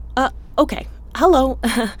Okay. Hello.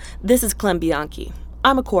 This is Clem Bianchi.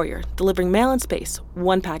 I'm a courier, delivering mail in space,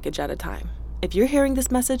 one package at a time. If you're hearing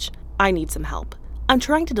this message, I need some help. I'm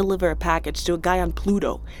trying to deliver a package to a guy on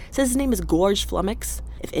Pluto. Says his name is Gorge Flummox.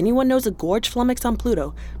 If anyone knows a Gorge Flummox on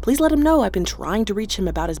Pluto, please let him know I've been trying to reach him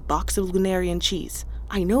about his box of Lunarian cheese.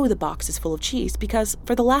 I know the box is full of cheese because,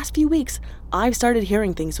 for the last few weeks, I've started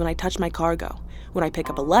hearing things when I touch my cargo. When I pick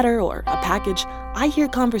up a letter or a package, I hear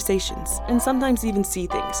conversations and sometimes even see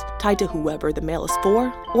things tied to whoever the mail is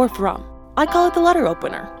for or from. I call it the letter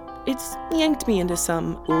opener. It's yanked me into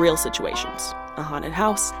some real situations. A haunted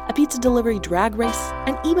house, a pizza delivery drag race,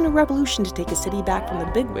 and even a revolution to take a city back from the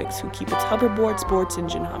bigwigs who keep its hoverboard sports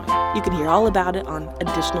engine humming. You can hear all about it on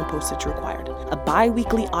Additional Postage Required, a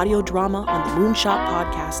bi-weekly audio drama on the Moonshot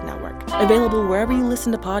Podcast Network, available wherever you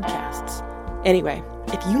listen to podcasts. Anyway,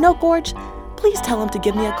 if you know Gorge, please tell him to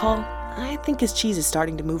give me a call. I think his cheese is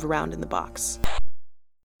starting to move around in the box.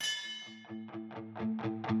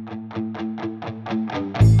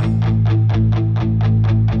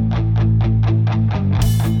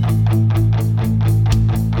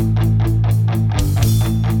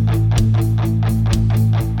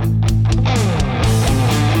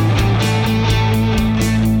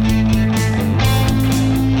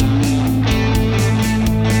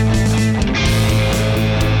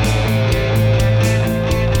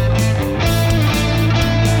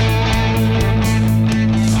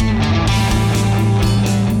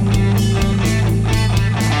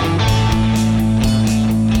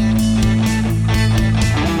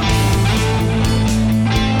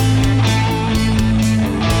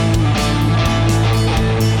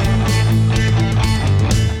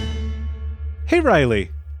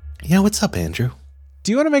 Riley. Yeah, what's up, Andrew?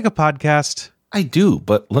 Do you want to make a podcast? I do,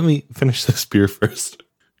 but let me finish this beer first.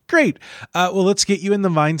 Great. Well, let's get you in the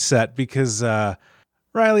mindset because,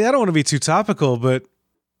 Riley, I don't want to be too topical, but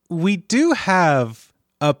we do have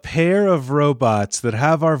a pair of robots that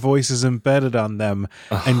have our voices embedded on them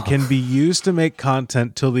and can be used to make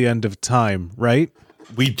content till the end of time, right?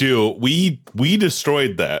 We do. We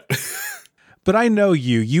destroyed that. But I know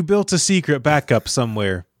you. You built a secret backup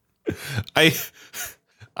somewhere. I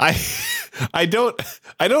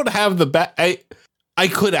don't have the I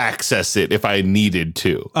could access it if I needed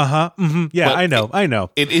to. Mm-hmm. Yeah, but I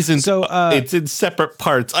know. It isn't. So it's in separate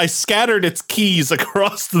parts. I scattered its keys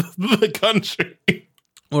across the country.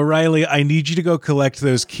 Well, Riley, I need you to go collect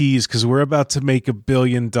those keys because we're about to make $1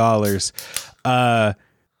 billion.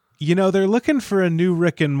 They're looking for a new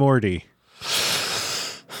Rick and Morty.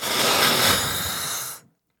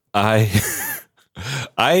 I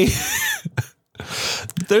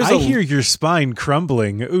hear your spine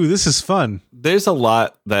crumbling. Ooh, this is fun. There's a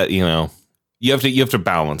lot that, you have to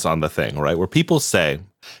balance on the thing, right? Where people say,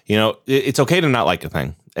 it's okay to not like a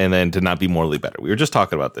thing and then to not be morally better. We were just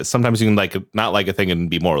talking about this. Sometimes you can not like a thing and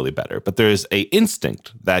be morally better, but there's a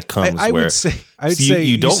instinct that comes I where would say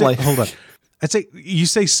you don't like. Hold on. I'd say you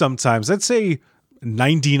say sometimes. I'd say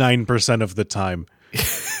 99% of the time.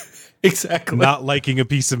 Exactly. Not liking a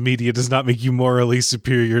piece of media does not make you morally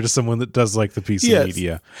superior to someone that does like the piece of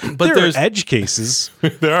media. But there's edge cases.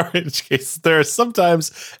 There are edge cases. There are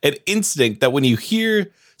sometimes an instinct that when you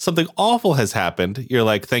hear something awful has happened, you're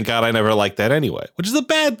like, thank God I never liked that anyway, which is a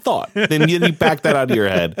bad thought. Then you back that out of your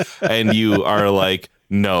head and you are like,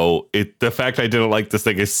 no, the fact I didn't like this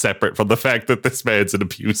thing is separate from the fact that this man's an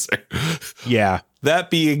abuser. Yeah. That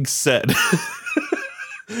being said,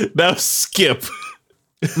 now Skip.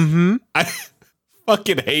 Mm-hmm. I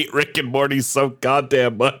fucking hate Rick and Morty so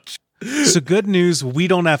goddamn much. So good news, we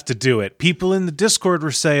don't have to do it. People in the Discord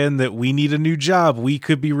were saying that we need a new job. We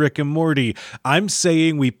could be Rick and Morty. I'm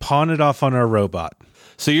saying we pawn it off on our robot.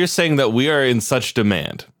 So you're saying that we are in such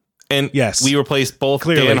demand. And yes, we replaced both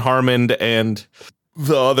clearly Dan Harmon and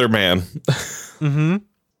the other man. Mm-hmm.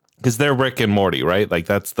 Because they're Rick and Morty, right? Like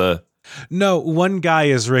that's the... No, one guy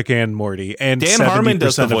is Rick and Morty. And Dan Harmon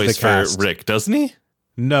does the voice for Rick, doesn't he?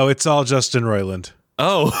 No, it's all Justin Roiland.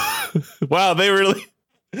 Oh, wow. They really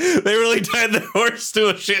tied their horse to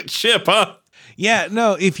a ship, huh? Yeah,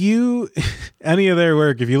 no, if you, any of their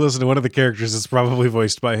work, if you listen to one of the characters, it's probably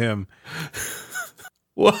voiced by him.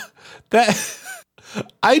 Well,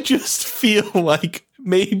 I just feel like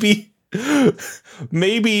maybe, the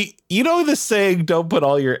saying, don't put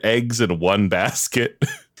all your eggs in one basket.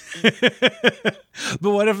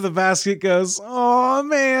 But what if the basket goes, oh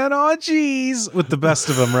man, oh geez, with the best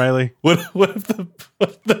of them, Riley? What if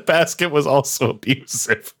the basket was also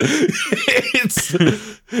abusive? It's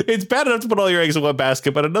bad enough to put all your eggs in one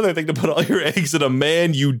basket, but another thing to put all your eggs in a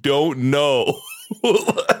man you don't know.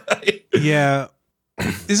 Yeah.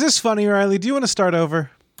 Is this funny, Riley? Do you want to start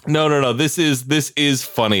over? No. This is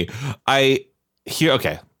funny.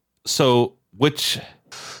 Okay. So which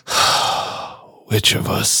of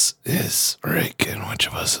us is Rick and which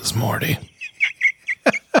of us is Morty?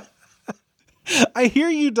 I hear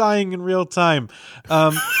you dying in real time.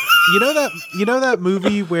 You know that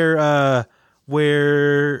movie where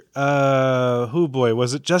was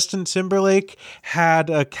it Justin Timberlake had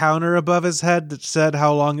a counter above his head that said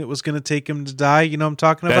how long it was going to take him to die? You know what I'm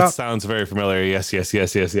talking about? That sounds very familiar. Yes. Yeah,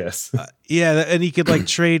 and he could like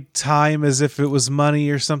trade time as if it was money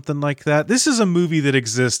or something like that. This is a movie that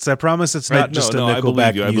exists. I promise it's not just a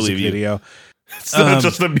Nickelback music video. It's not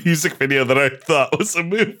just a music video that I thought was a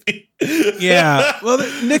movie. Yeah, well,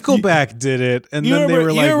 Nickelback did it, and then they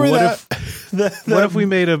were like, "What if we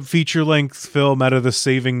made a feature-length film out of the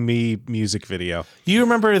Saving Me music video?" You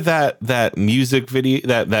remember that music video,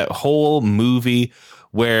 that whole movie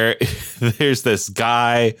where there's this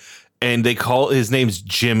guy, and his name's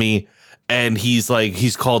Jimmy, and he's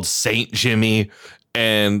called Saint Jimmy,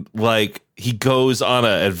 and like he goes on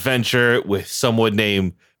an adventure with someone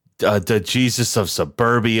named the Jesus of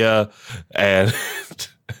Suburbia, and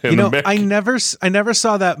I never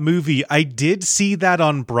saw that movie. I did see that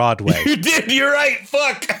on Broadway. You did. You're right.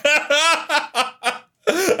 Fuck.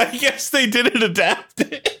 I guess they didn't adapt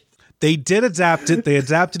it. They did adapt it. They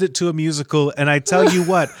adapted it to a musical, and I tell you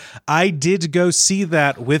what, I did go see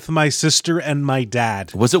that with my sister and my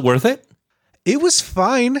dad. Was it worth it? It was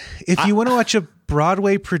fine. If you want to watch a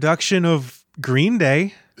Broadway production of Green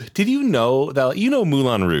Day. Did you know that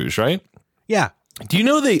Moulin Rouge, right? Yeah. Do you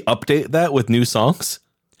know they update that with new songs?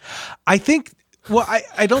 I think,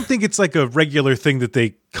 I don't think it's like a regular thing that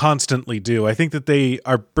they constantly do. I think that they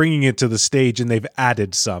are bringing it to the stage and they've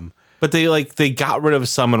added some. But they got rid of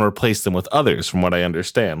some and replaced them with others, from what I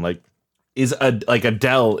understand. Like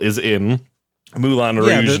Adele is in Moulin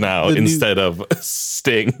Rouge now instead of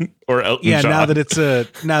Sting or Elton John. Now that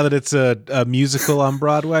it's a musical on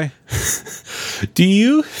Broadway. Do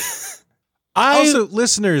you? Also,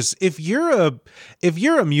 listeners, if you're a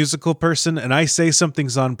musical person and I say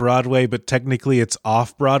something's on Broadway, but technically it's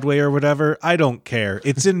off Broadway or whatever, I don't care.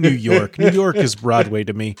 It's in New York. New York is Broadway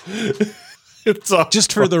to me. It's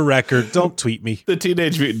just for the record. Don't tweet me. The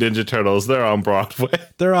Teenage Mutant Ninja Turtles, they're on Broadway.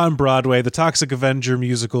 They're on Broadway. The Toxic Avenger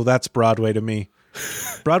musical, that's Broadway to me.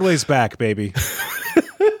 Broadway's back, baby.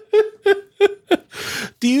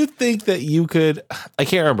 Do you think that you could? I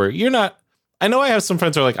can't remember. You're not. I know I have some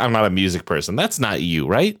friends who are like, I'm not a music person. That's not you,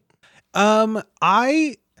 right?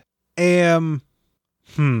 I am.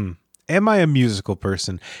 Am I a musical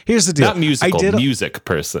person? Here's the deal. Not musical, music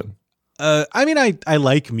person. I mean, I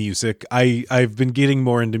like music. I've been getting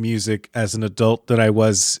more into music as an adult than I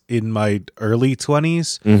was in my early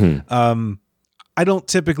 20s. Mm-hmm. I don't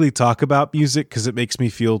typically talk about music because it makes me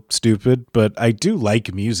feel stupid, but I do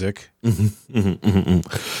like music. Mm-hmm, mm-hmm,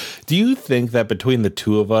 mm-hmm. Do you think that between the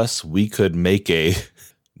two of us, we could make a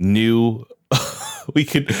new? we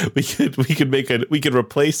could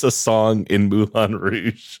replace a song in Moulin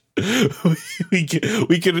Rouge.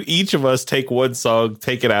 we could each of us take one song,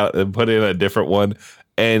 take it out, and put in a different one.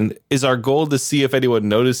 And is our goal to see if anyone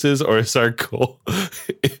notices, or is our goal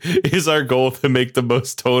to make the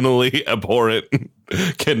most tonally abhorrent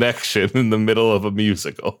connection in the middle of a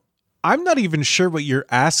musical? I'm not even sure what you're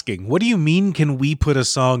asking. What do you mean, can we put a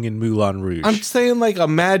song in Moulin Rouge? I'm saying, like,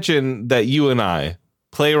 imagine that you and I,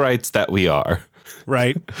 playwrights that we are.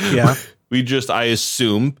 Right, yeah. We just, I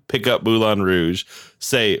assume, pick up Moulin Rouge,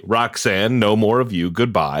 say, Roxanne, no more of you,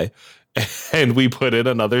 goodbye, and we put in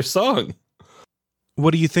another song.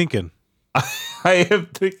 What are you thinking? I am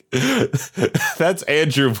thinking that's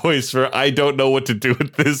Andrew voice for I don't know what to do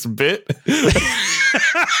with this bit.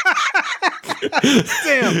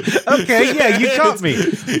 Damn. Okay, yeah, you caught me.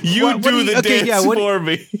 You do the dance for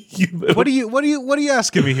me. What are you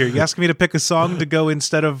asking me here? You asking me to pick a song to go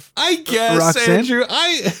instead of I guess, Roxanne? Andrew,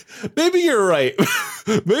 maybe you're right.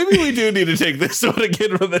 Maybe we do need to take this one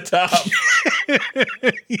again from the top.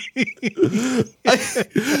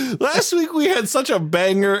 Last week we had such a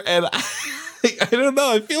banger, and I don't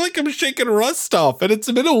know. I feel like I'm shaking rust off, and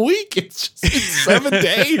it's been a week. It's just been 7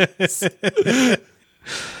 days.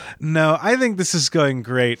 No, I think this is going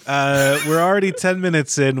great. We're already 10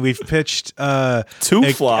 minutes in. We've pitched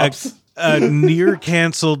two flops. A near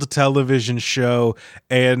canceled television show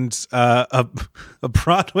and a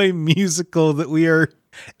Broadway musical that we are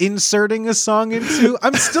inserting a song into.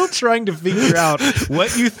 I'm still trying to figure out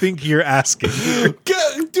what you think you're asking here.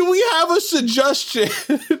 Do we have a suggestion?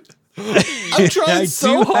 I'm trying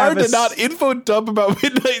so hard to not info dump about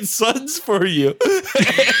Midnight Suns for you.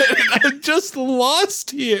 And I'm just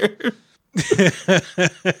lost here.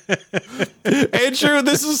 Andrew,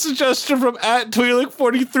 this is a suggestion from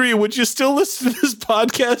 @Twi'lek43. Would you still listen to this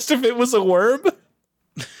podcast if it was a worm?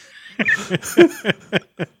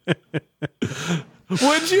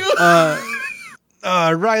 Would you?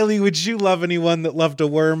 Riley, would you love anyone that loved a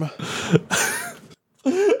worm? I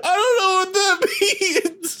don't know what that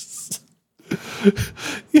means.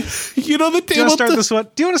 You know the table. Do you want to start this one?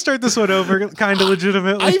 Do you want to start this one over, kind of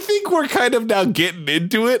legitimately? I think we're kind of now getting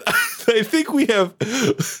into it. I think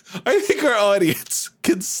our audience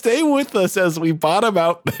can stay with us as we bottom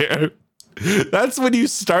out there. That's when you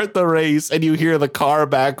start the race and you hear the car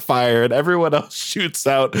backfire and everyone else shoots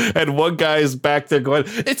out and one guy is back there going,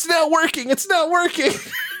 "It's not working. It's not working."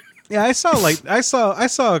 Yeah, I saw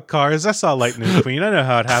cars. I saw lightning McQueen. I know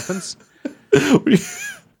how it happens.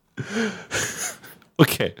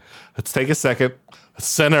 Okay, let's take a second. Let's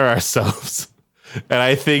center ourselves. And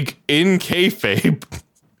I think in kayfabe,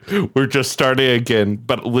 we're just starting again.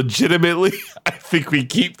 But legitimately, I think we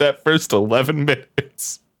keep that first 11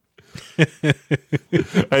 minutes.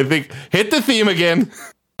 I think hit the theme again.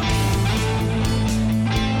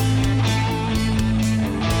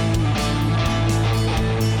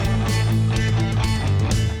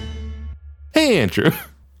 Hey, Andrew.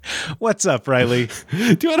 What's up, Riley?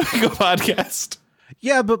 Do you want to make a podcast?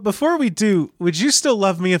 Yeah, but before we do, would you still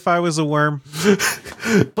love me if I was a worm? Play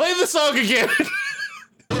the song again.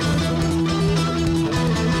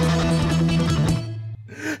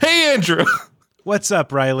 Hey, Andrew. What's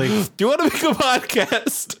up, Riley? Do you want to make a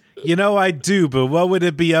podcast? You know I do, but what would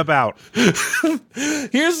it be about?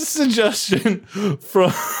 Here's a suggestion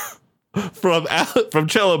from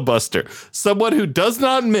Cello Buster, someone who does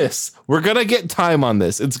not miss. We're gonna get time on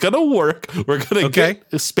this. It's gonna work. We're gonna get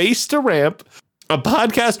a space to ramp. A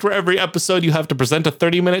podcast where every episode you have to present a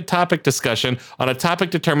 30-minute topic discussion on a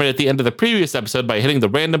topic determined at the end of the previous episode by hitting the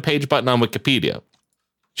random page button on Wikipedia.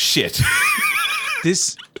 Shit.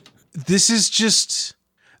 This is just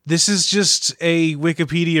a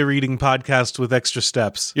Wikipedia reading podcast with extra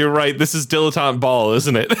steps. You're right. This is Dilettante Ball,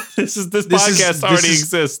 isn't it? This podcast already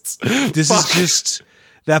exists. This is just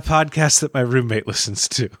that podcast that my roommate listens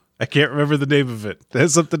to. I can't remember the name of it. It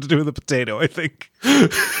has something to do with a potato, I think.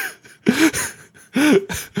 I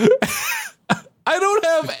don't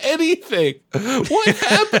have anything. What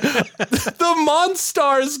happened? The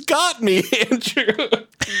Monstars got me, Andrew.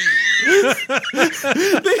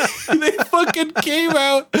 they fucking came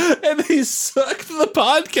out and they sucked the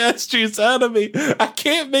podcast juice out of me. I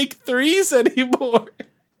can't make threes anymore.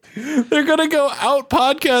 They're gonna go out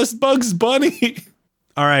podcast Bugs Bunny.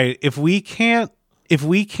 All right, if we can't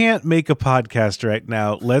make a podcast right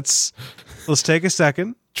now, let's take a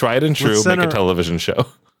second. Tried and true, make a television show.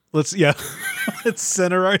 Let's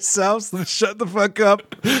center ourselves. Let's shut the fuck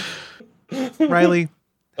up. Riley,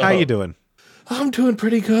 how you doing? I'm doing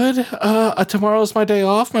pretty good. Tomorrow's my day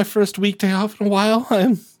off, my first weekday off in a while.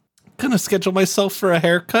 I'm gonna schedule myself for a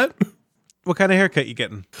haircut. What kind of haircut you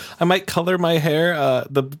getting? I might color my hair.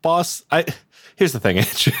 The boss. Here's the thing,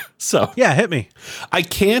 Andrew. So yeah, hit me. I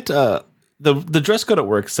can't. The dress code at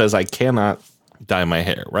work says I cannot dye my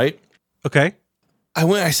hair. Right? Okay.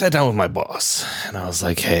 I sat down with my boss and I was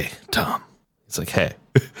like, "Hey, Tom." He's like, "Hey."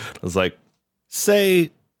 I was like,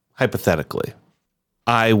 "Say hypothetically,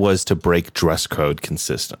 I was to break dress code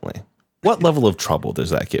consistently. What level of trouble does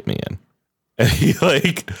that get me in?" And he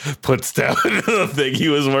puts down the thing he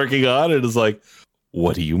was working on and is like,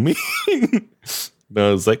 "What do you mean?" And I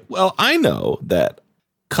was like, "Well, I know that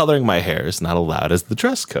coloring my hair is not allowed as the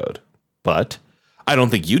dress code, but I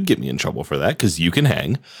don't think you'd get me in trouble for that because you can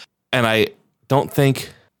hang. And I don't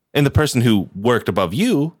think, and the person who worked above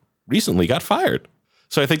you recently got fired.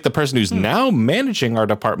 So I think the person who's now managing our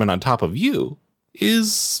department on top of you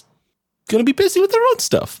is going to be busy with their own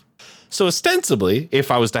stuff. So ostensibly,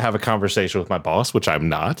 if I was to have a conversation with my boss, which I'm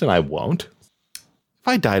not, and I won't, if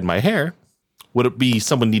I dyed my hair, would it be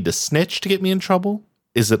someone need to snitch to get me in trouble?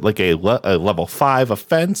 Is it like a level 5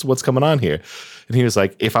 offense? What's going on here?" And he was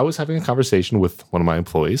like, "If I was having a conversation with one of my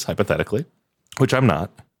employees, hypothetically, which I'm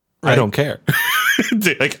not, right. I don't care."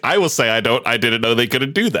 I will say I didn't know they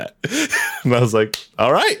couldn't do that. And I was like,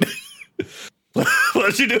 "All right,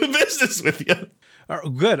 let you do business with you."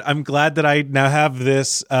 Good. I'm glad that I now have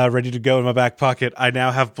this ready to go in my back pocket. I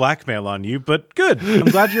now have blackmail on you, but good. I'm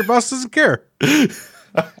glad your boss doesn't care.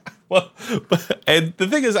 Well, and the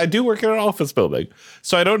thing is, I do work in an office building,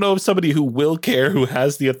 so I don't know if somebody who will care, who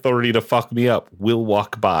has the authority to fuck me up, will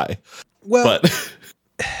walk by. Well, but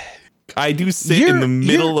I do sit in the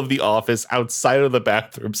middle of the office, outside of the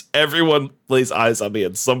bathrooms. Everyone lays eyes on me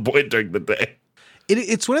at some point during the day.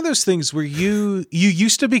 It's one of those things where you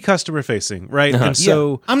used to be customer facing, right? And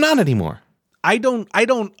so I'm not anymore. I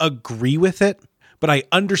don't agree with it, but I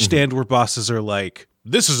understand where bosses are like,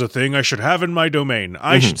 this is a thing I should have in my domain.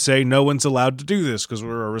 I should say no one's allowed to do this because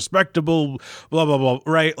we're a respectable blah blah blah,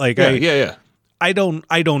 right? Like I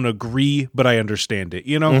don't agree, but I understand it,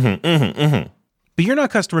 you know? But you're not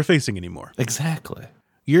customer facing anymore. Exactly.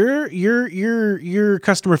 You're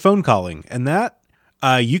customer phone calling, and that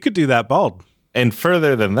you could do that bald. And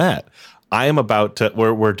further than that, I am about to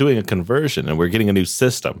we're doing a conversion and we're getting a new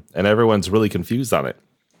system and everyone's really confused on it.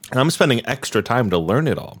 And I'm spending extra time to learn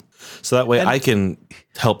it all. So that way I can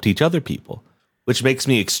help teach other people, which makes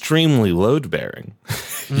me extremely load bearing.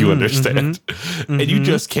 You understand? And you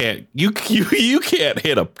just can't you can't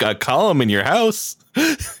hit a column in your house.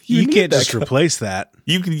 You can't just replace that.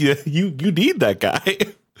 You need that guy.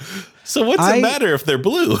 So what's the matter if they're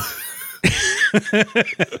blue?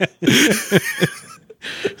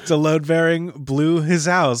 It's a load bearing blue his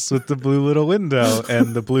house with the blue little window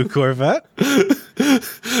and the blue Corvette.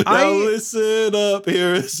 Now listen up.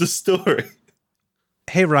 Here is the story.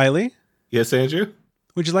 Hey, Riley. Yes, Andrew?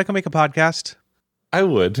 Would you like to make a podcast? I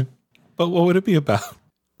would. But what would it be about?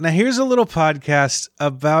 Now, here's a little podcast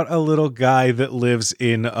about a little guy that lives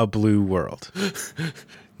in a blue world.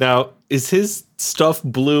 Now, is his stuff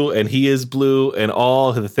blue and he is blue and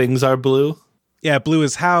all the things are blue? Yeah, blue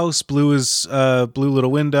is house, blue is blue little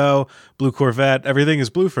window, blue Corvette. Everything is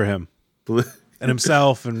blue for him. Blue. And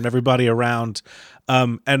himself and everybody around.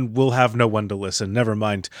 And we'll have no one to listen. Never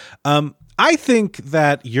mind. I think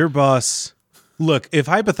that your boss... Look, if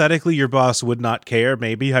hypothetically your boss would not care,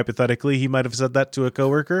 maybe hypothetically he might have said that to a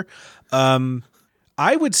coworker.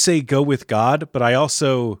 I would say go with God, but I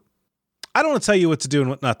don't want to tell you what to do and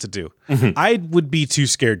what not to do. I would be too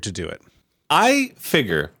scared to do it. I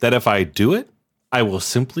figure that if I do it, I will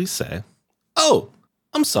simply say, oh,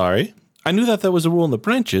 I'm sorry. I knew that was a rule in the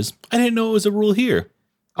branches. I didn't know it was a rule here.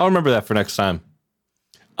 I'll remember that for next time.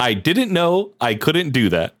 I didn't know I couldn't do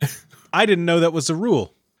that. I didn't know that was a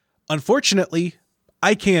rule. Unfortunately,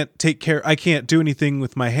 I can't do anything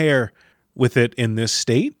with my hair with it in this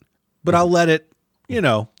state, but I'll let it,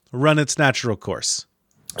 run its natural course.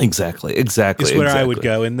 Exactly. Is where I would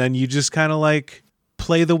go. And then you just kind of like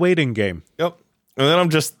play the waiting game. Yep. And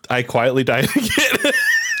then I quietly die again.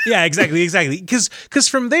 Yeah, exactly. Because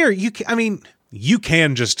from there, you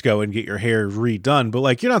can just go and get your hair redone, but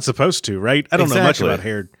like you're not supposed to, right? I don't know much about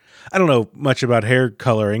hair. I don't know much about hair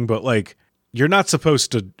coloring, but like you're not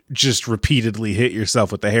supposed to just repeatedly hit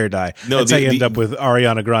yourself with the hair dye. No, that's how you end up with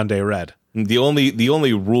Ariana Grande red. The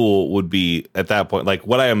only rule would be at that point, like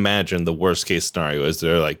what I imagine the worst case scenario is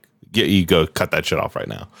they're like, you go cut that shit off right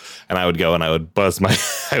now. And I would go and I would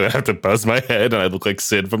have to buzz my head and I'd look like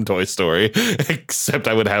Sid from Toy Story, except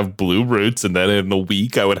I would have blue roots. And then in a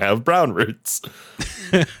week I would have brown roots.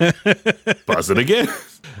 Buzz it again.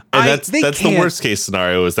 And that's the worst case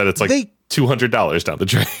scenario is that it's like $200 down the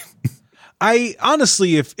drain. I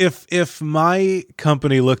honestly, if my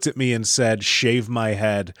company looked at me and said, shave my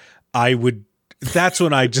head, that's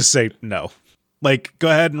when I just say no. Like, go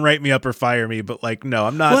ahead and write me up or fire me, but like, no,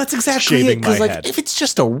 I'm not. Well, that's exactly shaving it. Because my like, head. if it's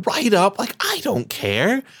just a write up, like, I don't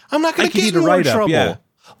care. I'm not going to get in more trouble. Yeah.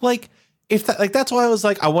 Like, if that, like, that's why I was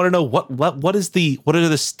like, I want to know what are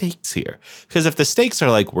the stakes here? Because if the stakes are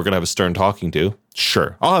like, we're gonna have a stern talking to,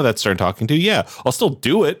 sure, I'll have that stern talking to. Yeah, I'll still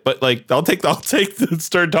do it, but like, I'll take the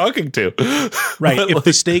stern talking to. Right. But if like,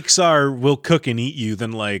 the stakes are, we'll cook and eat you,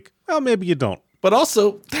 then like, well, maybe you don't. But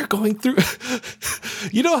also, they're going through.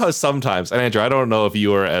 You know how sometimes, and Andrew, I don't know if you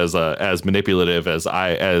were as manipulative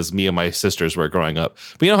as me and my sisters were growing up.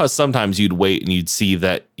 But you know how sometimes you'd wait and you'd see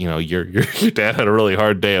that your dad had a really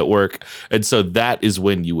hard day at work, and so that is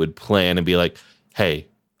when you would plan and be like, "Hey,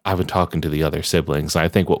 I've been talking to the other siblings, and I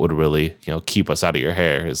think what would really keep us out of your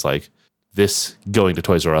hair is like this going to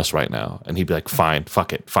Toys R Us right now." And he'd be like, "Fine,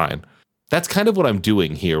 fuck it, fine." That's kind of what I'm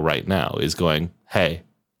doing here right now. Is going, "Hey,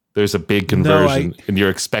 there's a big conversion and you're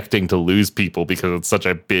expecting to lose people because it's such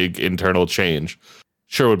a big internal change.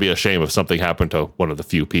 Sure would be a shame if something happened to one of the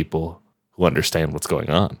few people who understand what's going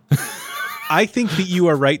on." I think that you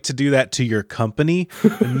are right to do that to your company.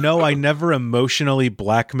 No, I never emotionally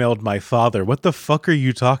blackmailed my father. What the fuck are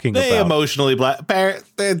you talking about? Emotionally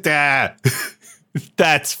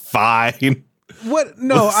That's fine. What?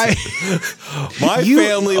 No, My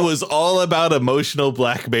family was all about emotional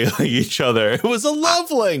blackmailing each other. It was a love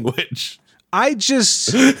language. I'm not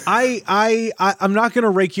going to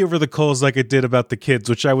rake you over the coals like it did about the kids,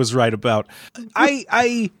 which I was right about.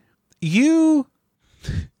 I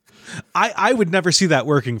would never see that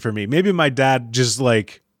working for me. Maybe my dad just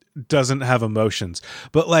like doesn't have emotions,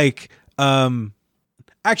 but like,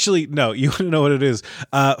 Actually, no, you want to know what it is.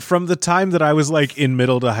 From the time that I was like in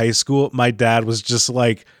middle to high school, my dad was just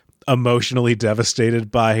like emotionally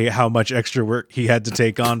devastated by how much extra work he had to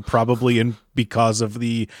take on, probably because of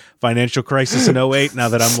the financial crisis in '08. Now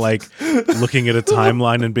that I'm like looking at a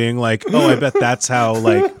timeline and being like, oh, I bet that's how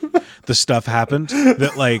like the stuff happened.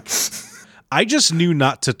 That like I just knew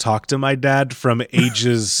not to talk to my dad from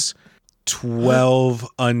ages 12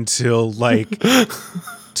 until like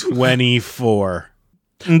 24.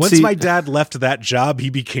 Once my dad left that job,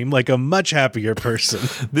 he became like a much happier person.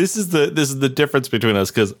 This is the difference between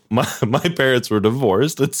us, because my parents were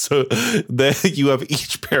divorced, and so you have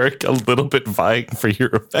each parent a little bit vying for your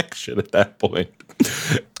affection at that point.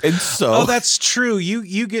 And so, that's true.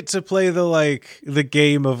 You get to play the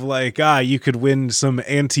game of like, you could win some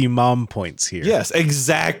anti-mom points here. Yes,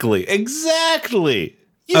 exactly.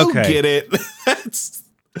 You get it.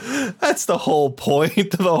 That's the whole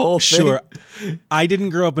point of the whole thing. Sure. I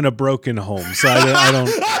didn't grow up in a broken home, so I didn't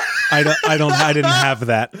have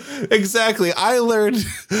that. Exactly. I learned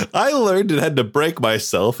and had to break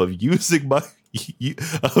myself of using my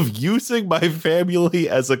family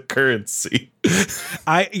as a currency.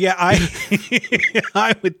 I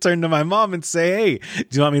would turn to my mom and say, "Hey, do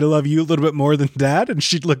you want me to love you a little bit more than dad?" And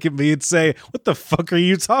she'd look at me and say, "What the fuck are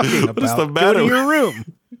you talking about? What is the matter? Go to your room."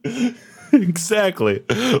 Exactly.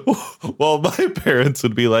 Well, my parents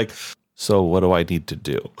would be like, so what do I need to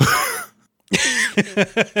do?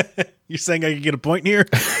 You're saying I could get a point here?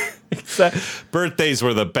 Birthdays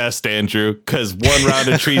were the best, Andrew, because one round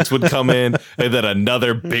of treats would come in, and then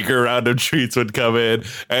another bigger round of treats would come in,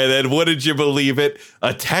 and then wouldn't you believe it?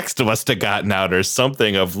 A text must have gotten out or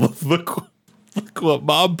something of look what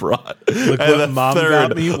mom brought. Look and what mom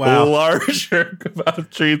got me. Wow. Larger amount of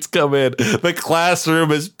treats come in. The classroom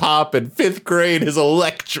is popping. 5th grade is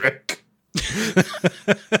electric.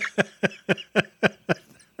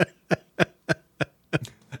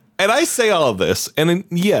 And I say all of this, and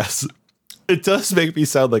yes, it does make me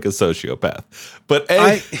sound like a sociopath. But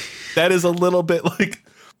that is a little bit like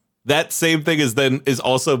that same thing is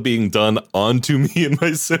also being done onto me and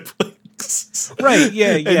my siblings. Right,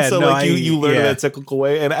 yeah. And so you learn in that cyclical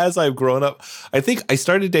way. And as I've grown up, I think I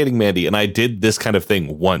started dating Mandy, and I did this kind of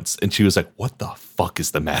thing once, and she was like, "What the fuck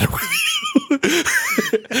is the matter with you?"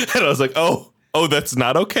 And I was like, oh, that's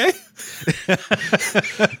not okay.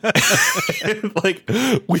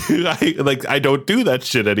 I don't do that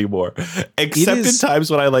shit anymore, except in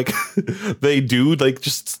times when I they do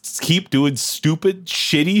just keep doing stupid,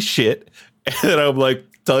 shitty shit, and I'm like,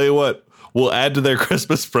 tell you what, we'll add to their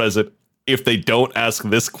Christmas present if they don't ask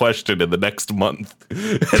this question in the next month.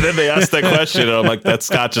 And then they ask that question, and I'm like, that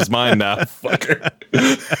scotch is mine now, fucker.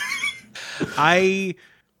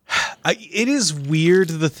 It is weird,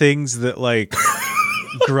 the things that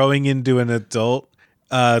growing into an adult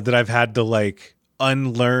that I've had to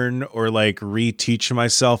unlearn or reteach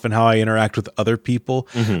myself and how I interact with other people.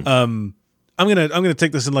 Mm-hmm. I'm gonna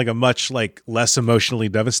take this in a much less emotionally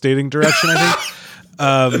devastating direction,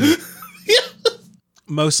 I think.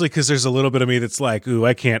 Mostly because there's a little bit of me that's like, ooh,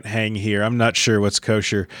 I can't hang here. I'm not sure what's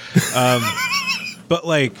kosher. But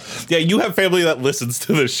yeah, you have family that listens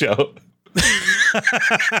to the show.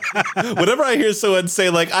 Whenever I hear someone say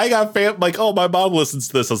I got oh, my mom listens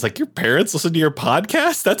to this, I was like, your parents listen to your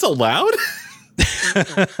podcast? That's allowed?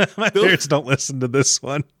 My parents don't listen to this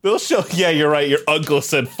one. They'll show. Yeah, you're right. Your uncle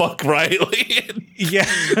said fuck Riley. Yeah,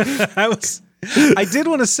 I did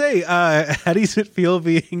want to say, how does it feel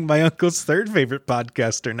being my uncle's third favorite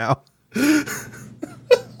podcaster now?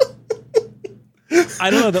 I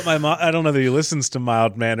don't know that I don't know that he listens to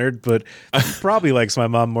Mild Mannered, but he probably likes my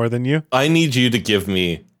mom more than you. I need you to give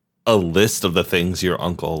me a list of the things your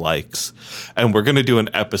uncle likes, and we're gonna do an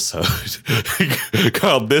episode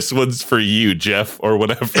called "This One's for You, Jeff," or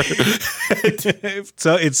whatever.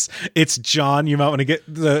 So it's John. You might want to get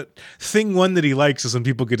the thing. One that he likes is when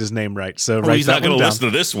people get his name right. So he's not gonna listen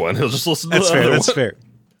to this one. He'll just listen to the other one. That's fair.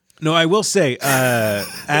 No, I will say,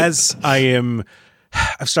 as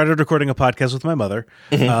I've started recording a podcast with my mother,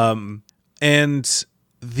 mm-hmm. And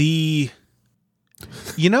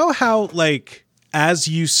you know how as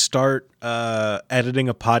you start editing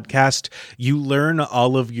a podcast, you learn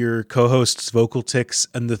all of your co-hosts' vocal tics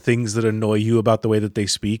and the things that annoy you about the way that they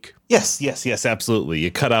speak. Yes, absolutely.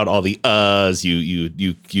 You cut out all the you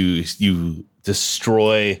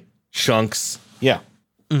destroy chunks. Yeah.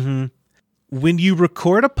 Mm-hmm. When you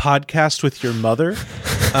record a podcast with your mother,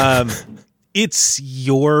 it's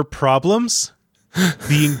your problems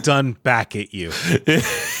being done back at you.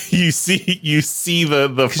 You see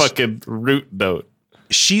the fucking root note.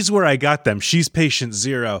 she's where I got them. She's patient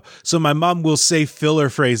zero. So my mom will say filler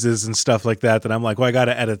phrases and stuff like that I'm like, well, I got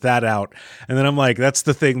to edit that out. And then I'm like, that's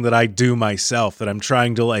the thing that I do myself, that I'm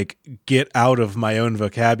trying to like get out of my own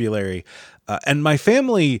vocabulary. And my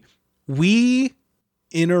family, we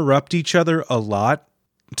interrupt each other a lot,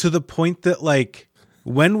 to the point that like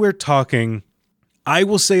when we're talking, I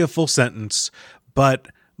will say a full sentence, but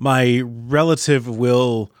my relative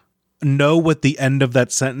will know what the end of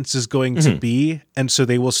that sentence is going to be, and so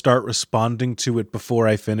they will start responding to it before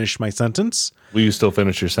I finish my sentence. Will you still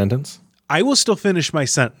finish your sentence? I will still finish my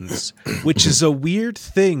sentence, which is a weird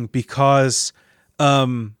thing because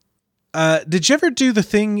did you ever do the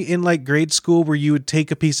thing in like grade school where you would take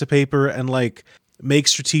a piece of paper and like make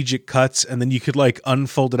strategic cuts and then you could like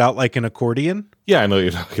unfold it out like an accordion? Yeah, I know what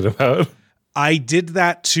you're talking about. I did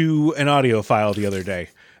that to an audio file the other day,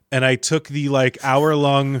 and I took the like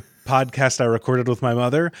hour-long podcast I recorded with my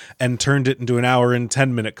mother and turned it into an hour and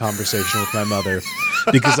 10-minute conversation with my mother,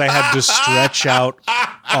 because I had to stretch out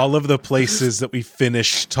all of the places that we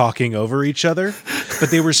finished talking over each other,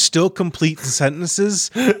 but they were still complete sentences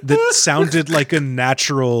that sounded like a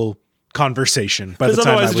natural conversation by the time I was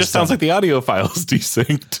otherwise it just done. sounds like the audio file is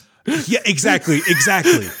desynced. Yeah, exactly.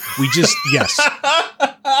 We just, yes.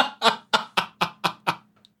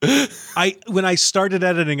 When I started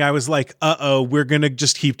editing, I was like, we're going to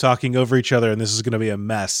just keep talking over each other and this is going to be a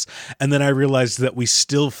mess. And then I realized that we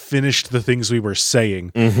still finished the things we were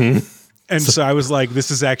saying. And so I was like,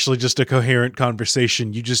 this is actually just a coherent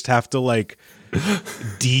conversation. You just have to like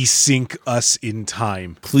desync us in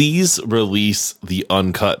time. Please release the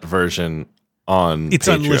uncut version on It's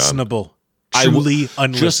Patreon. Unlistenable. Truly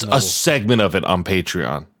unlistenable. Just a segment of it on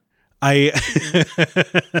Patreon. I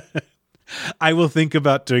will think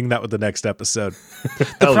about doing that with the next episode.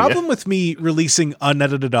 The problem with me releasing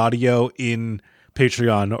unedited audio in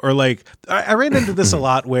Patreon, or like, I ran into this a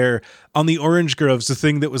lot where on the Orange Groves, the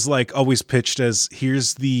thing that was like always pitched as,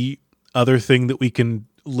 here's the other thing that we can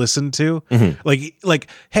listen to. Like,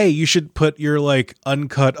 hey, you should put your like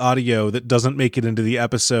uncut audio that doesn't make it into the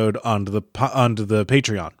episode onto the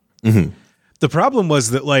Patreon. The problem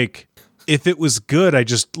was that like, if it was good, I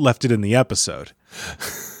just left it in the episode.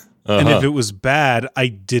 And if it was bad, I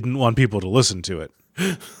didn't want people to listen to it.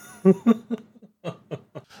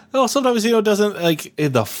 Well, sometimes, it doesn't like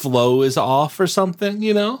the flow is off or something,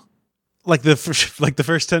 Like the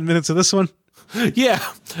first 10 minutes of this one? Yeah,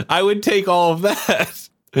 I would take all of that.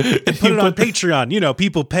 And put it on Patreon.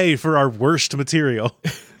 People pay for our worst material.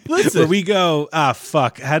 Listen, where we go,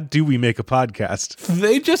 fuck, how do we make a podcast?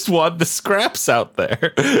 They just want the scraps out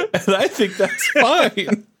there. And I think that's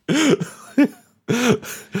fine.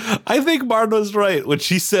 I think Marta's right when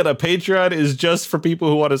she said a Patreon is just for people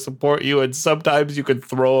who want to support you, and sometimes you can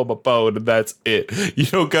throw them a bone and that's it. You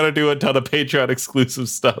don't gotta do a ton of Patreon exclusive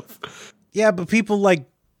stuff. Yeah, but people like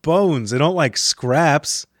bones. They don't like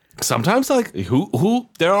scraps. Sometimes like who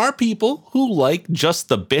there are people who like just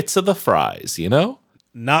the bits of the fries,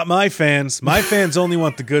 Not my fans. My fans only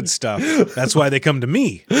want the good stuff. That's why they come to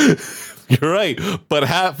me. You're right, but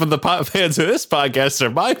half of the fans of this podcast are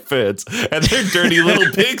my fans, and they're dirty little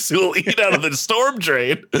pigs who will eat out of the storm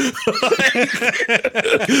drain.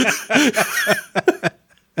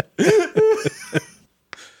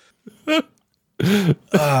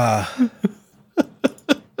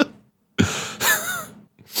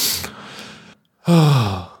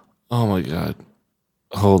 Oh my God.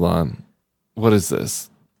 Hold on. What is this?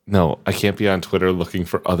 No, I can't be on Twitter looking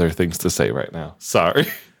for other things to say right now. Sorry.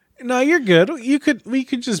 No, you're good. We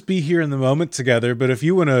could just be here in the moment together, but if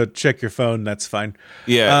you want to check your phone, that's fine.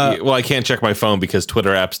 Yeah, well, I can't check my phone because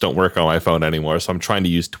Twitter apps don't work on my phone anymore, so I'm trying to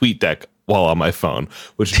use TweetDeck while on my phone,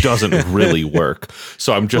 which doesn't really work.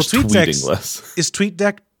 So I'm just tweeting less. Is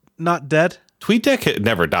TweetDeck not dead? TweetDeck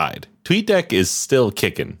never died. TweetDeck is still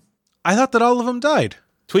kicking. I thought that all of them died.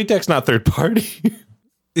 TweetDeck's not third party.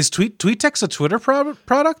 Is TweetDeck's a Twitter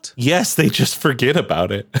product? Yes, they just forget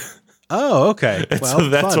about it. Oh, okay. Well, so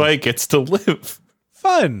that's why it gets to live.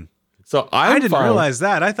 Fun. So I didn't realize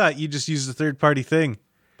that. I thought you just used a third-party thing.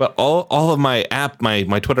 But all of my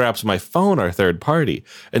my Twitter apps on my phone are third party.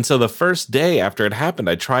 And so the first day after it happened,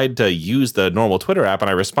 I tried to use the normal Twitter app and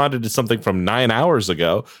I responded to something from 9 hours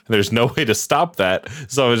ago. And there's no way to stop that.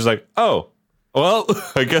 So I was just like, oh, well,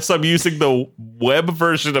 I guess I'm using the web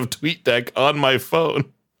version of TweetDeck on my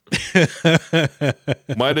phone.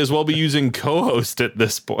 Might as well be using co-host at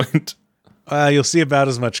this point. You'll see about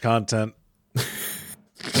as much content.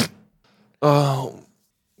 Oh,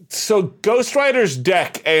 so Ghost Rider's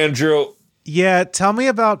deck, Andrew. Yeah, tell me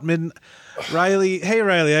about Riley. Hey,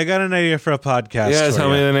 Riley, I got an idea for a podcast. Yeah, tell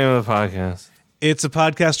me the name of the podcast. It's a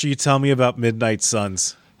podcast where you tell me about Midnight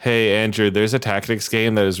Suns. Hey, Andrew, there's a tactics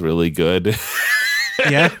game that is really good.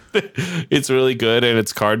 Yeah? It's really good, and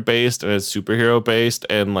it's card-based, and it's superhero-based,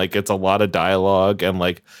 and, like, it's a lot of dialogue, and,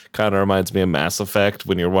 like, kind of reminds me of Mass Effect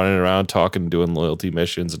when you're running around talking, doing loyalty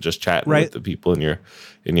missions, and just chatting with the people in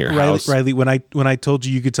your house. Riley, when I told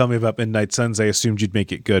you could tell me about Midnight Suns, I assumed you'd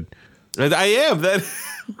make it good. I am.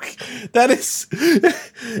 That is...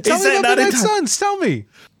 Tell me about Midnight Suns. Tell me.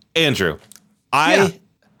 Andrew, I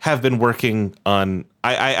have been working on...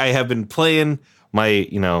 I have been playing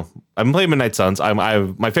I'm playing Midnight Suns.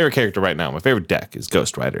 My favorite character right now, my favorite deck is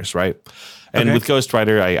Ghost Riders, right? And with Ghost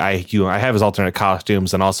Rider, I have his alternate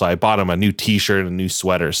costumes, and also I bought him a new T-shirt and a new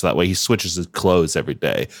sweater, so that way he switches his clothes every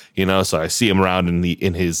day. So I see him around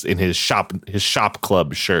in his shop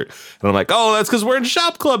club shirt, and I'm like, oh, that's because we're in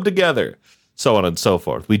shop club together. So on and so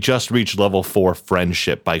forth. We just reached level 4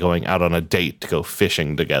 friendship by going out on a date to go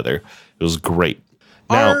fishing together. It was great.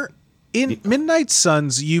 Now, in Midnight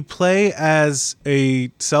Suns, you play as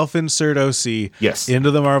a self-insert OC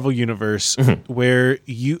into the Marvel Universe, where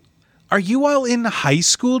are you all in high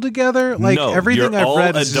school together? Like, no, everything I've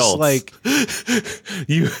read is adults. just like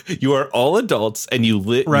you are all adults, and you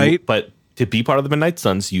live right. But to be part of the Midnight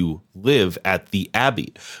Suns, you live at the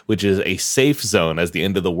Abbey, which is a safe zone as the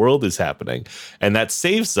end of the world is happening, and that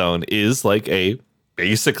safe zone is like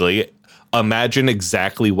basically imagine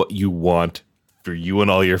exactly what you want for you and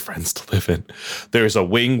all your friends to live in. There's a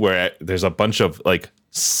wing where there's a bunch of like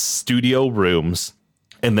studio rooms,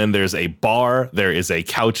 and then there's a bar, there is a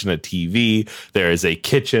couch and a TV, there is a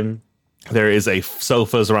kitchen, there is a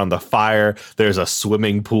sofas around the fire, there's a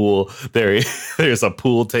swimming pool, there's a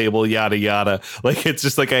pool table, yada yada. Like, it's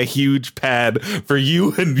just like a huge pad for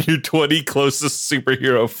you and your 20 closest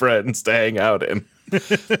superhero friends to hang out in.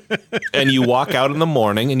 And you walk out in the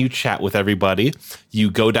morning and you chat with everybody. You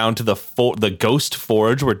go down to the Ghost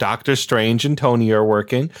Forge where Doctor Strange and Tony are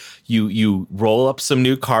working. You roll up some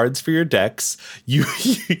new cards for your decks.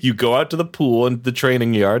 You go out to the pool and the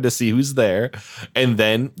training yard to see who's there, and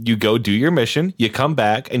then you go do your mission. You come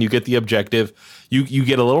back and you get the objective. You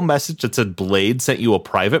get a little message that said Blade sent you a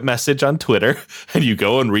private message on Twitter, and you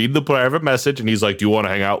go and read the private message, and he's like, do you want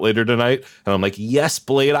to hang out later tonight? And I'm like, yes,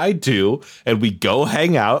 Blade, I do. And we go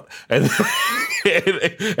hang out, and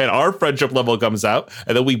our friendship level comes out,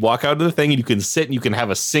 and then we walk out to the thing, and you can sit and you can have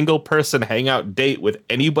a single person hangout date with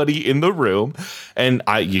anybody in the room. And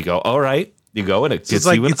you go, all right. You go, and it gives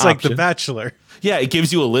you an option. It's like The Bachelor. Yeah, it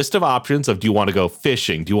gives you a list of options of, do you want to go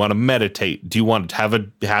fishing? Do you want to meditate? Do you want to have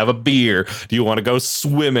a beer? Do you want to go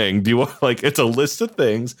swimming? Do you want, like, it's a list of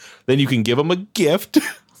things. Then you can give them a gift.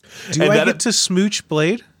 Do I get to smooch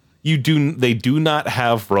Blade? They do not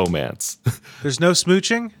have romance. There's no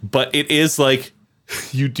smooching? But it is like,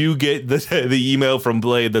 you do get the email from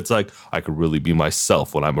Blade that's like, I could really be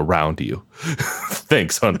myself when I'm around you.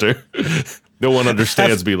 Thanks, Hunter. No one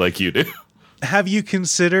understands me like you do. Have you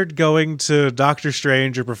considered going to Doctor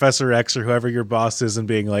Strange or Professor X or whoever your boss is and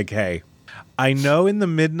being like, hey, I know in the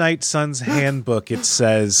Midnight Suns handbook it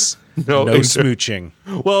says no smooching.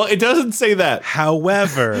 Well, it doesn't say that.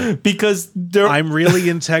 However, because I'm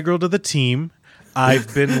really integral to the team.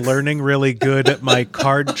 I've been learning really good at my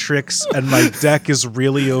card tricks, and my deck is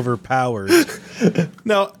really overpowered.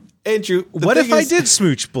 Now, Andrew, what if I did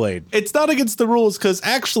smooch Blade? It's not against the rules, because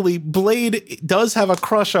actually Blade does have a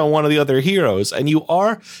crush on one of the other heroes, and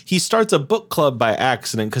he starts a book club by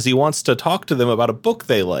accident because he wants to talk to them about a book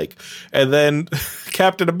they like, and then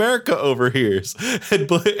Captain America overhears,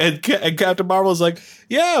 and Captain Marvel's like,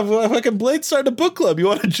 yeah, fucking Blade started a book club. You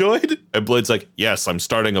want to join? And Blade's like, yes, I'm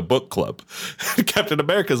starting a book club. Captain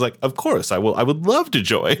America's like, of course, I will. I would love to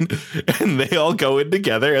join. And they all go in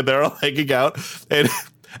together, and they're all hanging out, and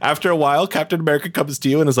after a while, Captain America comes to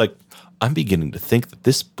you and is like, I'm beginning to think that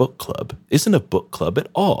this book club isn't a book club at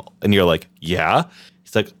all. And you're like, yeah?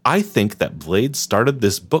 He's like, I think that Blade started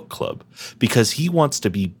this book club because he wants to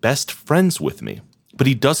be best friends with me, but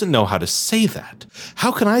he doesn't know how to say that.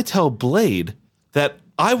 How can I tell Blade that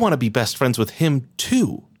I want to be best friends with him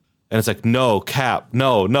too? And it's like, no, Cap,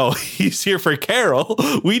 no, he's here for Carol.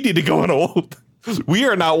 We need to go on we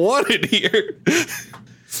are not wanted here.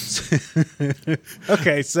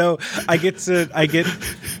 Okay, so I get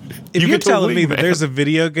if you're telling me that there's a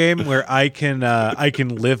video game where I can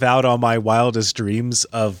live out all my wildest dreams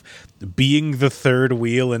of being the third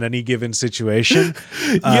wheel in any given situation.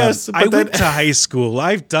 Yes, I went to high school.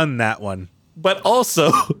 I've done that one. But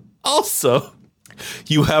also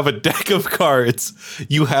you have a deck of cards.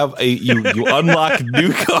 You have you unlock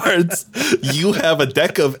new cards. You have a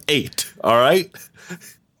deck of 8, all right?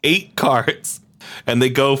 8 cards. And they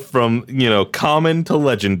go from, common to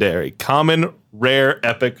legendary. Common rare,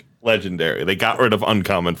 epic, legendary. They got rid of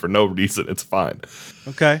uncommon for no reason. It's fine.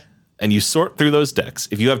 Okay. And you sort through those decks.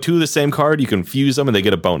 If you have 2 of the same card, you can fuse them and they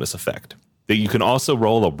get a bonus effect. That you can also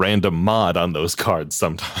roll a random mod on those cards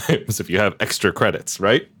sometimes if you have extra credits,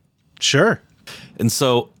 right? Sure. And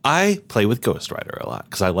so I play with Ghost Rider a lot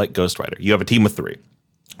because I like Ghost Rider. You have a team of 3.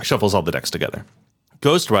 Shuffles all the decks together.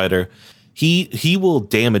 Ghost Rider, he will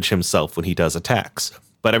damage himself when he does attacks.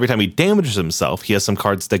 But every time he damages himself, he has some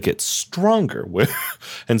cards that get stronger.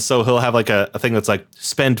 And so he'll have like a thing that's like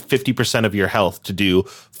spend 50% of your health to do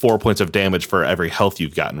 4 points of damage for every health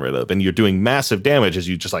you've gotten rid of. And you're doing massive damage as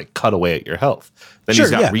you just like cut away at your health. Then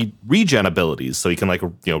he's got regen abilities. So he can like,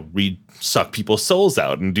 suck people's souls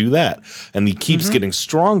out and do that. And he keeps getting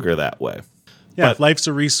stronger that way. Yeah, But if life's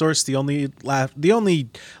a resource, the only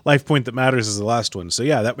life point that matters is the last one. So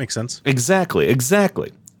yeah, that makes sense.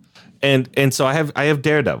 Exactly. And so I have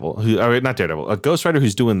Daredevil, not Daredevil, a Ghost Rider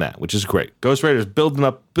who's doing that, which is great. Ghost Rider's building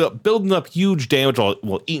up huge damage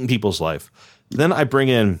while eating people's life. Then I bring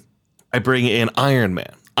in Iron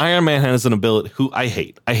Man. Iron Man has an ability who I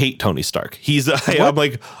hate. I hate Tony Stark. I'm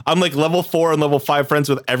like level 4 and level 5 friends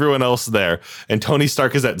with everyone else there, and Tony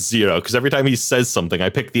Stark is at 0 because every time he says something, I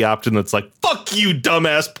pick the option that's like "fuck you,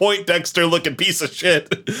 dumbass Poindexter looking piece of shit."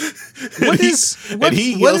 And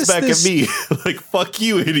he yells back at me like "fuck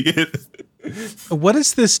you, idiot." What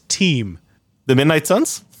is this team? The Midnight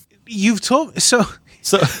Suns. You've told so.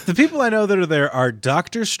 So The people I know that are there are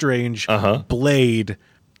Doctor Strange, Blade,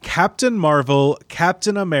 Captain Marvel,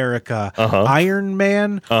 Captain America, Iron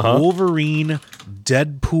Man, Wolverine,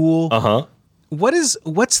 Deadpool.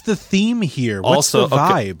 What's the theme here? What's the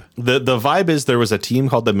vibe? Okay. The vibe is there was a team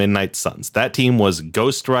called the Midnight Suns. That team was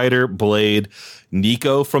Ghost Rider, Blade,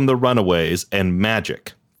 Nico from the Runaways, and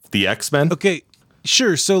Magic, the X-Men. Okay,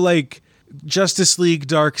 sure. So like Justice League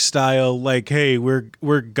Dark style, like, hey,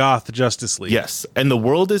 we're goth Justice League. Yes, and the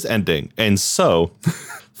world is ending, and so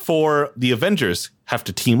for the Avengers have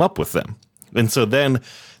to team up with them. And so then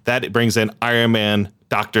that brings in Iron Man,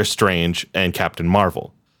 Doctor Strange, and Captain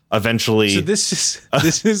Marvel. Eventually, so this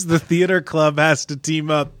is the theater club has to team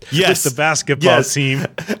up with the basketball team.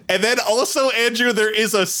 And then also, Andrew, there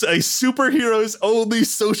is a superheroes only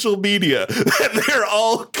social media that they're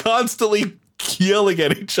all constantly yelling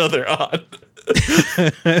at each other on.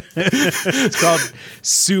 It's called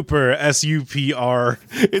Super SUPR.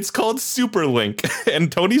 It's called Superlink,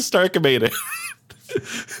 and Tony Stark made it.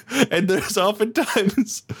 And there's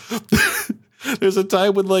oftentimes there's a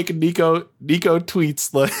time when like Nico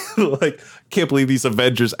tweets like can't believe these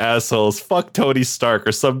Avengers assholes, fuck Tony Stark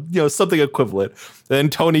or something equivalent. Then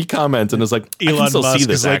Tony comments and is like, I can still see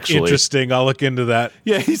this actually. Interesting. I'll look into that.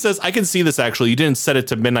 Yeah, he says, I can see this actually. You didn't set it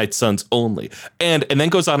to Midnight Suns only. And then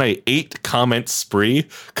goes on a 8-comment spree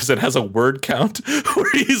because it has a word count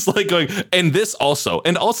where he's like going, and this also,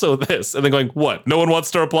 and also this. And then going, what? No one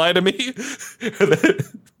wants to reply to me?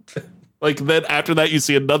 Then after that, you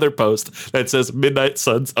see another post that says Midnight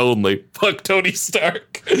Suns only. Fuck Tony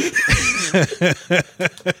Stark.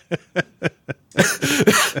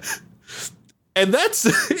 And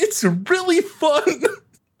it's really fun.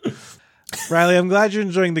 Riley, I'm glad you're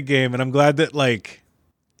enjoying the game, and I'm glad that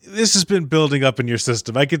this has been building up in your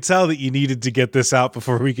system. I could tell that you needed to get this out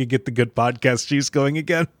before we could get the good podcast juice going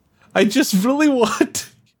again. I just really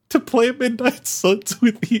want to play Midnight Suns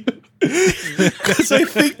with you because I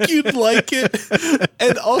think you'd like it.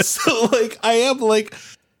 And also, I am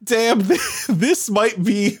damn, this might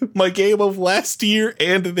be my game of last year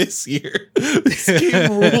and this year. This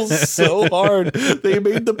game rules so hard. They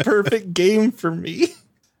made the perfect game for me.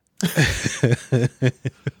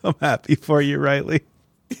 I'm happy for you, Riley.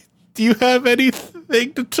 Do you have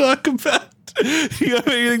anything to talk about? Do you have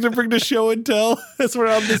anything to bring to show and tell as we're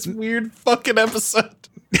on this weird fucking episode?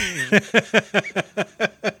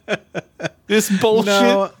 This bullshit.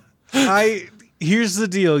 No, here's the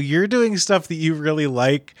deal. You're doing stuff that you really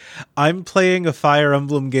like. I'm playing a Fire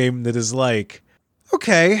Emblem game that is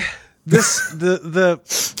okay, this the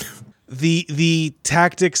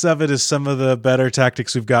tactics of it is some of the better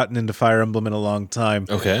tactics we've gotten into Fire Emblem in a long time.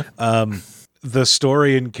 Okay. The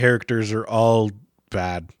story and characters are all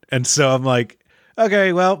bad. And so I'm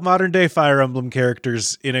okay, well, modern day Fire Emblem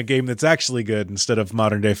characters in a game that's actually good instead of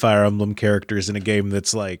modern day Fire Emblem characters in a game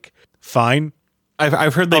that's fine.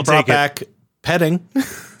 I've heard they brought back petting.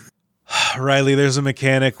 Riley, there's a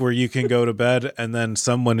mechanic where you can go to bed and then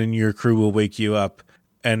someone in your crew will wake you up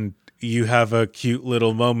and you have a cute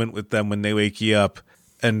little moment with them when they wake you up.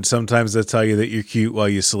 And sometimes they tell you that you're cute while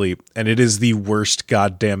you sleep. And it is the worst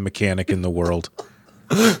goddamn mechanic in the world.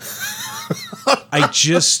 I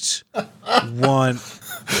just want...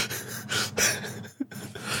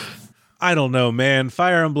 I don't know, man.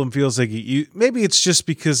 Fire Emblem feels like maybe it's just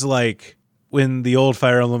because like when the old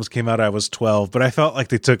Fire Emblems came out, I was 12, but I felt like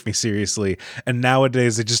they took me seriously. And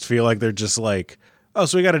nowadays, I just feel like they're just like, oh,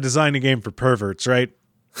 so we got to design a game for perverts, right?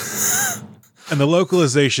 And the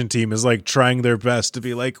localization team is like trying their best to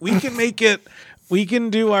be like, we can make it, we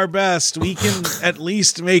can do our best, we can at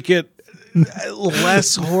least make it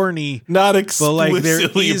less horny, not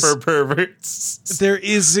explicitly like for perverts. There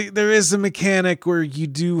is a mechanic where you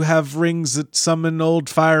do have rings that summon old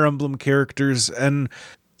Fire Emblem characters, and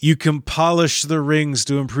you can polish the rings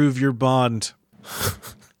to improve your bond.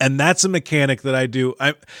 And that's a mechanic that I do.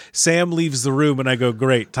 Sam leaves the room and I go,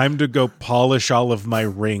 great, time to go polish all of my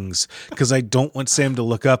rings, because I don't want Sam to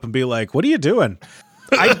look up and be like, what are you doing?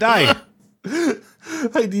 I'd die.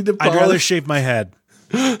 I need to polish. I'd rather shave my head.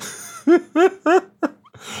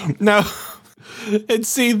 Now, and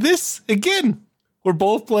see this again, we're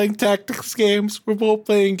both playing tactics games. We're both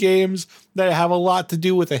playing games that have a lot to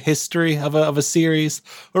do with a history of a series.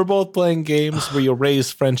 We're both playing games where you raise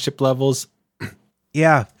friendship levels.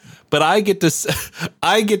 Yeah. But I get to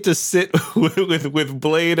sit with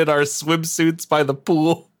Blade in our swimsuits by the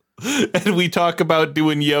pool, and we talk about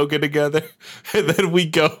doing yoga together, and then we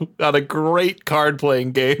go on a great card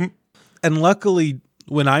playing game. And luckily,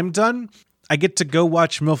 when I'm done, I get to go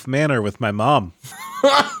watch MILF Manor with my mom.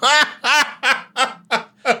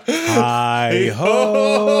 Hi-ho!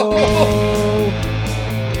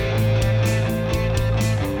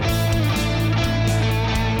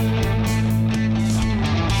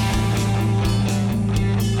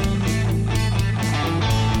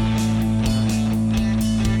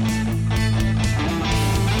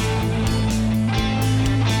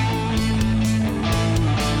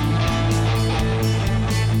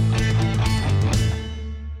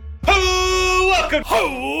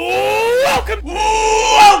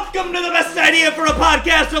 Welcome to the best idea for a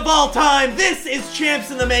podcast of all time. This is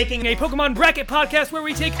Champs in the Making, a Pokemon bracket podcast where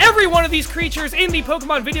we take every one of these creatures in the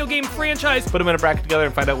Pokemon video game franchise, put them in a bracket together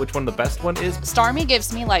and find out which one the best one is. Starmie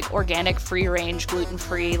gives me like organic, free-range,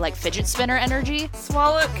 gluten-free, like fidget spinner energy.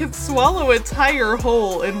 Swallow can swallow a tire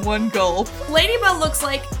whole in one gulp. Ladybug looks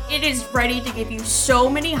like it is ready to give you so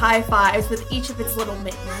many high fives with each of its little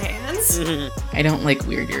mitten hands. I don't like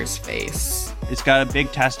Weird Ear's face. It's got a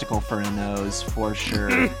big testicle for a nose, for sure.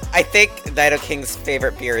 I think Nidoking's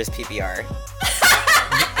favorite beer is PBR.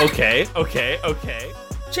 Okay.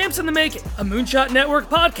 Champs in the Making, a Moonshot Network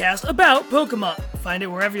podcast about Pokemon. Find it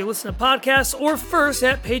wherever you listen to podcasts or first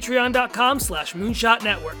at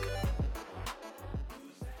patreon.com/moonshotnetwork.